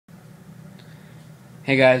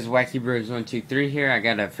Hey guys, Wacky Bros 123 here. I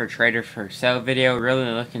got a for trader for sale video. Really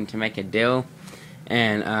looking to make a deal,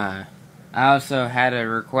 and I also had a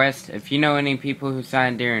request. If you know any people who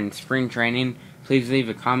signed during spring training, please leave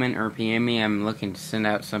a comment or PM me. I'm looking to send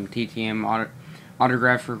out some TTM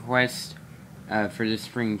autograph requests for this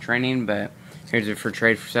spring training. But here's a for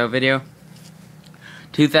trade for sale video.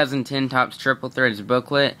 2010 Topps Triple Threads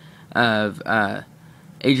booklet of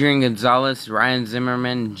Adrian Gonzalez, Ryan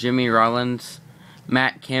Zimmerman, Jimmy Rollins,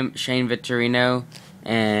 Matt Kemp, Shane Victorino,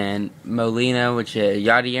 and Molina, which is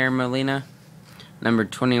Yadier Molina, number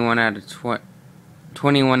 21 out of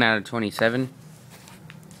 27.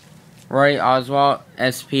 Roy Oswalt,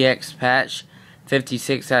 SPX patch,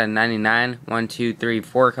 56 out of 99, 1, 2, 3,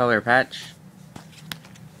 4 color patch.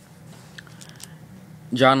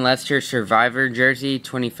 John Lester Survivor jersey,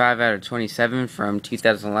 25 out of 27 from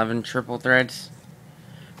 2011 Triple Threads.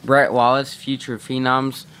 Brett Wallace Future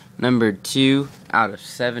Phenoms, number 2 out of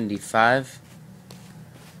 75.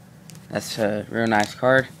 That's a real nice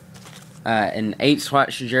card. An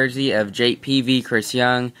 8-swatch jersey of Jake Peavy, Chris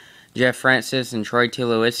Young, Jeff Francis, and Troy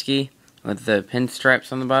Tulowitzki with the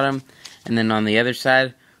pinstripes on the bottom. And then on the other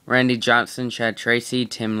side, Randy Johnson, Chad Tracy,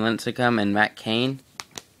 Tim Lincecum, and Matt Cain.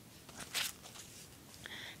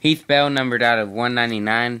 Heath Bell, numbered out of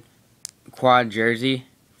 199, quad jersey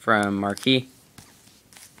from Marquee.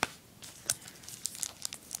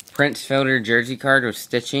 Prince Fielder jersey card with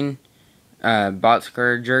stitching.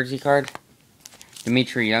 Botzker jersey card.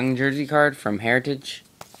 Dimitri Young jersey card from Heritage.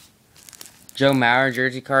 Joe Mauer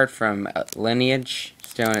jersey card from Lineage,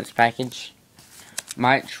 still in its package.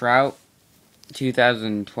 Mike Trout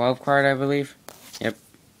 2012 card, I believe. Yep.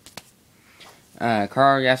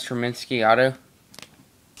 Carl Yastrzemski auto.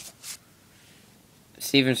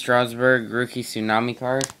 Steven Strasburg rookie Tsunami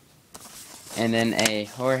card. And then a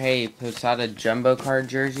Jorge Posada jumbo card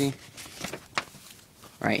jersey.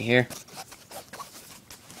 Right here.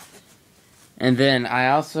 And then I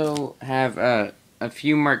also have a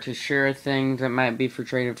few Mark Teixeira things that might be for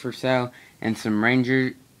traded for sale. And some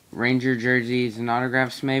Ranger jerseys and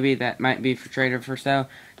autographs maybe that might be for traded for sale.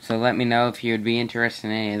 So let me know if you would be interested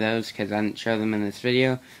in any of those, because I didn't show them in this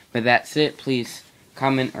video. But that's it. Please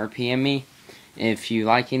comment or PM me if you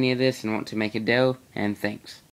like any of this and want to make a deal. And thanks.